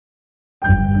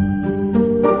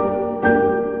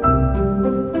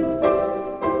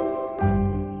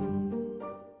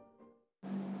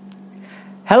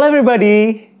Hello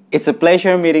everybody! It's a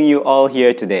pleasure meeting you all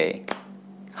here today.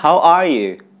 How are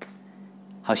you?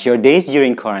 How's your days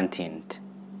during quarantine?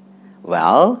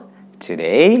 Well,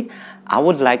 today I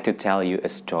would like to tell you a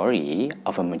story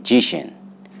of a magician,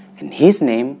 and his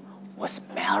name was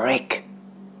Melric.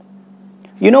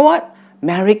 You know what?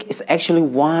 Melric is actually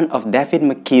one of David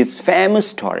McKee's famous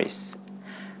stories.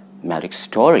 Melric's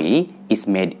story is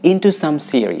made into some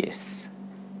series,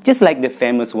 just like the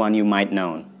famous one you might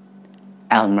know,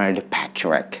 Elmer the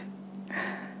Patriarch.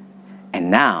 And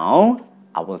now,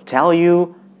 I will tell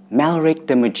you Melric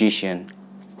the magician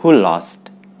who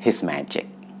lost his magic.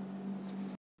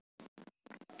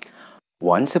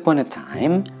 Once upon a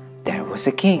time, there was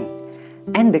a king,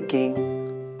 and the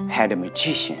king had a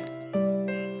magician.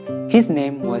 His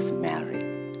name was Melric,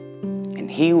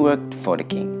 and he worked for the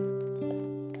king.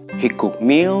 He cooked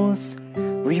meals,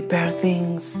 repaired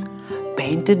things,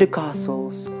 painted the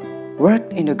castles,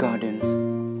 worked in the gardens,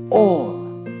 all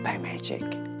by magic.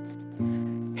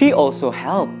 He also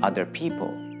helped other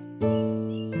people.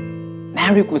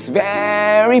 Melric was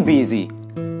very busy.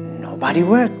 Nobody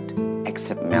worked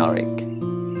except Melric.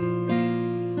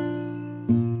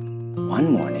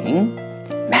 One morning,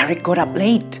 Melric got up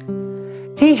late.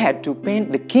 He had to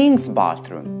paint the king's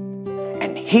bathroom,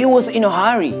 and he was in a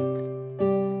hurry.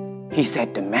 He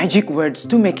said the magic words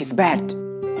to make his bed.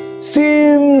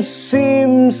 Sim,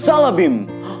 sim, salabim.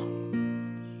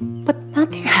 But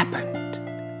nothing happened.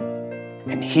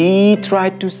 And he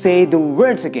tried to say the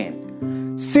words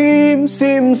again. Sim,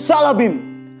 sim, salabim.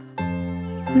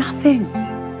 Nothing.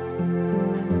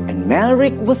 And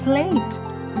Melric was late.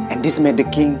 And this made the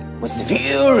king was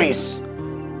furious.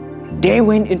 They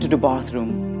went into the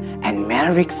bathroom, and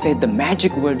Melric said the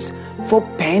magic words for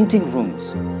painting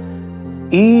rooms.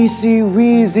 Easy,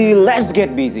 wheezy, let's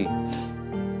get busy.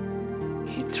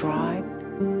 He tried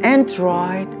and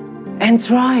tried and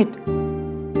tried,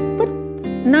 but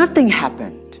nothing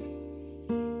happened.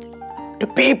 The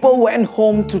people went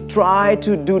home to try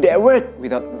to do their work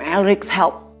without Melric's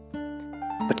help.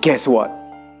 But guess what?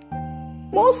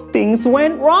 Most things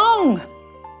went wrong.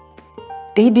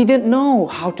 They didn't know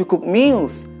how to cook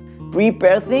meals,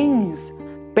 prepare things,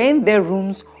 paint their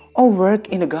rooms, or work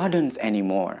in the gardens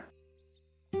anymore.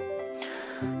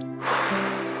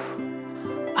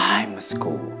 I must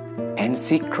go and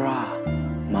see Kra,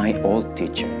 my old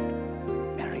teacher,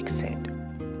 Melric said.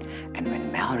 And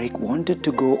when Melric wanted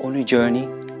to go on a journey,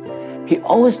 he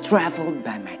always traveled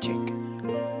by magic.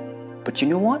 But you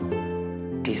know what?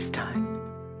 This time,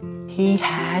 he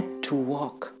had to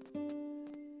walk.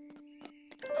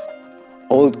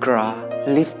 Old Kra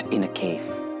lived in a cave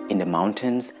in the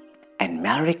mountains, and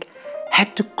Melric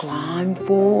had to climb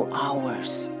for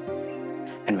hours.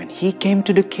 And when he came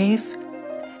to the cave,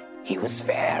 he was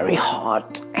very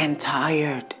hot and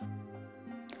tired.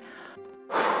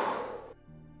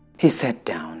 He sat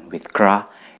down with Kra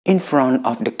in front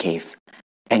of the cave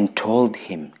and told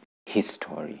him his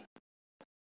story.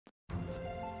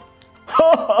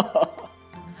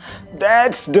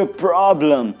 That's the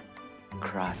problem,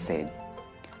 Kra said.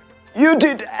 You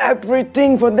did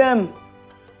everything for them,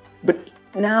 but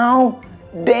now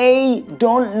they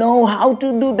don't know how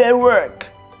to do their work.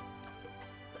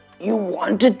 You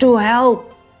wanted to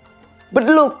help, but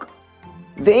look,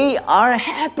 they are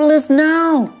helpless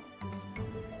now.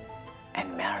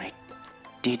 And Melric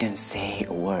didn't say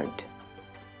a word.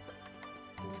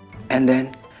 And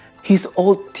then his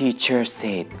old teacher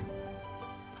said,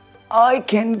 I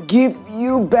can give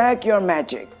you back your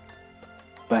magic,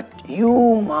 but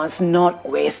you must not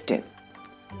waste it.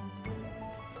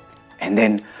 And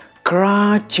then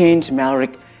Kra changed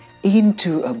Melric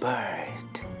into a bird.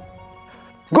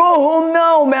 Go home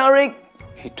now, Melric,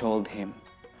 he told him.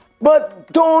 But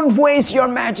don't waste your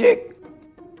magic.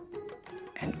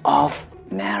 And off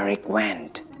Melric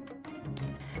went.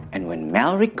 And when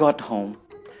Melric got home,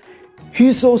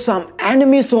 he saw some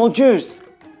enemy soldiers.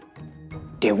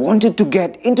 They wanted to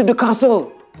get into the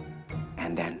castle.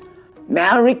 And then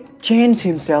Melric changed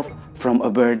himself from a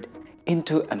bird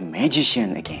into a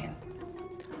magician again.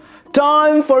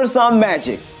 Time for some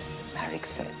magic, Melric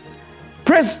said.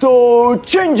 Presto,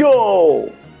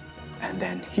 changeo! And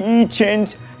then he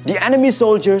changed the enemy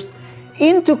soldiers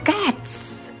into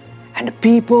cats. And the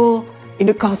people in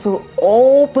the castle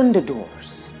opened the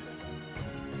doors.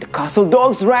 The castle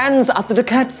dogs ran after the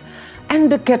cats,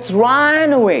 and the cats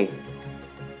ran away.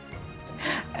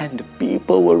 And the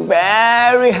people were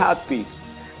very happy.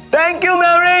 Thank you,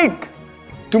 Melric!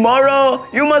 Tomorrow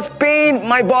you must paint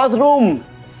my bathroom,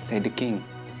 said the king.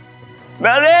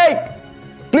 Melric,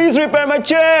 please repair my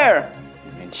chair!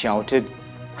 And shouted,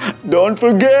 don't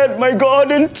forget my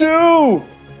garden too!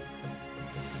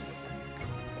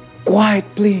 Quiet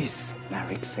please,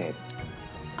 Melric said.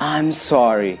 I'm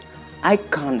sorry, I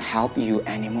can't help you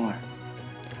anymore.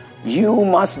 You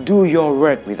must do your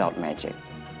work without magic.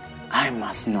 I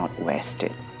must not waste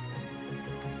it.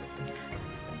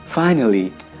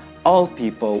 Finally, all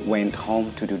people went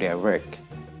home to do their work.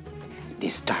 They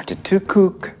started to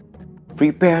cook,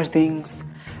 prepare things,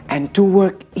 and to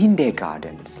work in their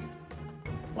gardens,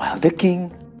 while the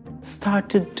king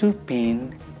started to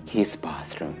paint his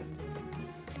bathroom.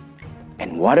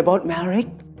 And what about Melric?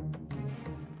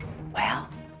 Well,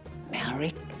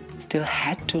 Melric still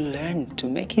had to learn to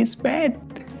make his bed.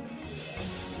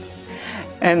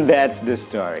 And that's the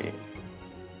story.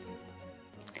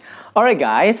 Alright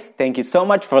guys, thank you so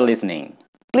much for listening.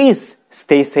 Please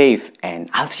stay safe and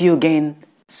I'll see you again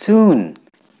soon.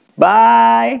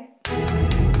 Bye!